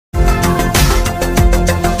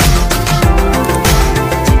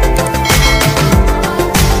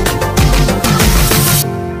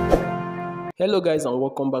Hello guys and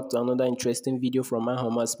welcome back to another interesting video from my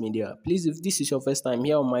Hamas Media. Please, if this is your first time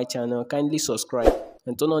here on my channel, kindly subscribe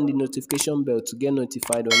and turn on the notification bell to get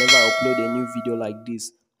notified whenever I upload a new video like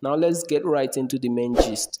this. Now let's get right into the main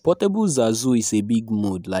gist. Portable Zazu is a big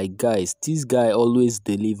mood. Like guys, this guy always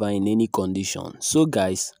deliver in any condition. So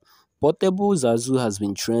guys, Portable Zazu has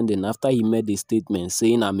been trending after he made a statement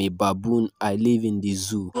saying, "I'm a baboon, I live in the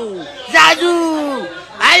zoo." Zazu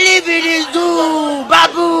I live in the zoo,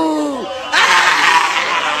 baboon.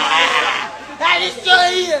 That is so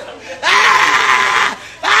here.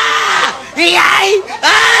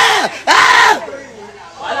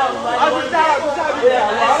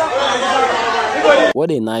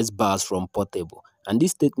 What a nice bars from Portable. And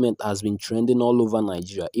this statement has been trending all over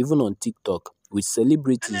Nigeria, even on TikTok, with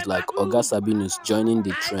celebrities like Oga Sabinus joining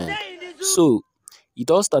the trend. So, it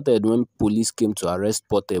all started when police came to arrest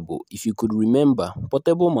Portable. If you could remember,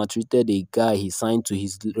 Portable maltreated a guy he signed to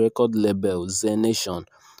his record label, Zenation,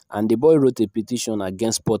 and the boy wrote a petition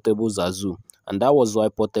against Portable Zazu, and that was why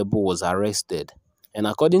Portable was arrested. And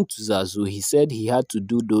according to Zazu, he said he had to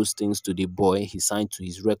do those things to the boy he signed to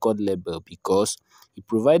his record label because he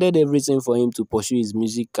provided everything for him to pursue his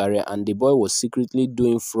music career, and the boy was secretly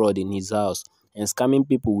doing fraud in his house and scamming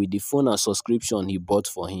people with the phone and subscription he bought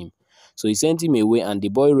for him. So he sent him away, and the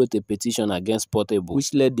boy wrote a petition against Portable,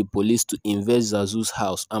 which led the police to invest Zazu's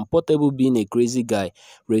house. And Portable, being a crazy guy,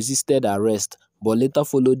 resisted arrest, but later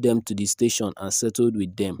followed them to the station and settled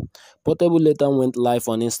with them. Portable later went live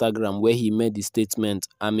on Instagram where he made the statement,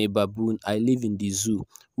 "I'm a baboon, I live in the zoo,"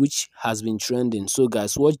 which has been trending. So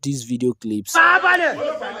guys, watch these video clips. No,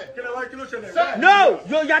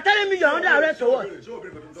 you're telling me you're under arrest or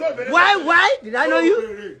what? Why? Did I know you?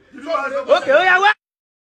 Okay, oh yeah, why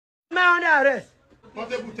am I under arrest?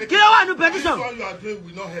 Kill one new petition.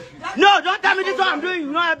 No, don't tell me this one I'm doing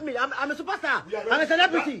will not help me. I'm a superstar. I'm a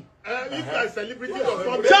celebrity. If you are a celebrity,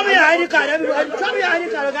 Show me your ID card, everybody. Show me your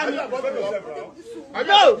ID card,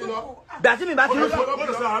 No! That's me, me,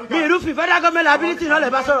 Rufi, federal government liability, not a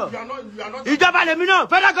basoro. You don't let me know.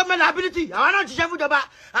 Federal government liability. I want to check with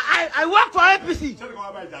I work for APC.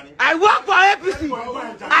 I work for APC.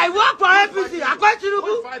 I work for APC. I go to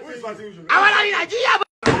Rubu. I want to Nigeria.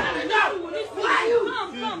 Why are you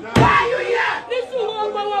here? Why are you here?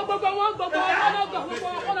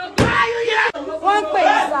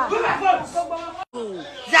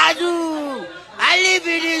 Zazu, I live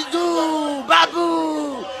in the zoo,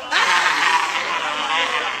 baboon.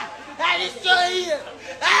 That is so here.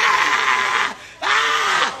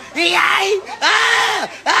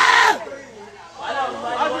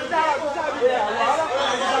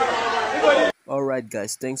 Alright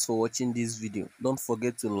guys, thanks for watching this video. Don't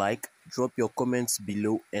forget to like, drop your comments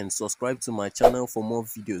below, and subscribe to my channel for more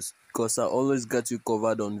videos, because I always got you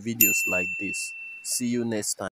covered on videos like this. See you next time.